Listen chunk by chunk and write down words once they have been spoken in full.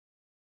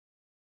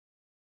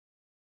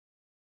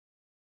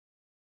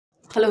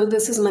Hello,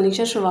 this is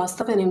Manisha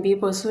Srivastav, an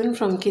MBA pursuant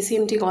from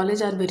KCMT College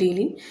at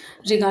Bareilly.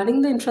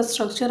 Regarding the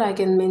infrastructure, I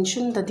can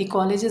mention that the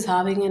college is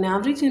having an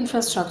average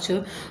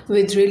infrastructure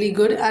with really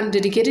good and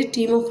dedicated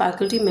team of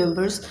faculty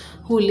members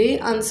who lay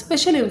on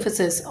special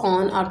emphasis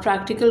on our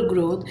practical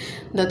growth.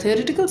 The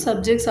theoretical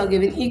subjects are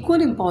given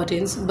equal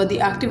importance, but the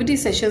activity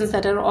sessions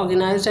that are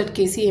organized at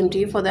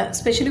KCMT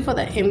especially for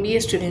the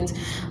MBA students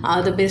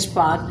are the best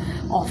part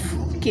of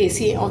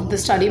the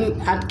study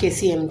at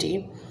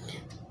KCMT.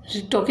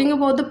 Talking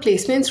about the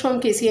placements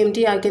from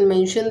KCMT, I can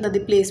mention that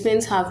the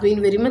placements have been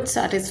very much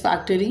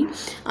satisfactory,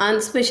 and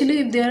especially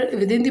if they are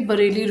within the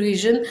Bareilly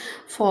region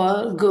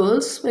for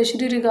girls,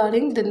 especially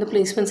regarding, then the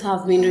placements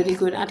have been really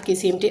good at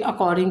KCMT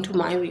according to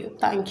my view.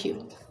 Thank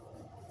you.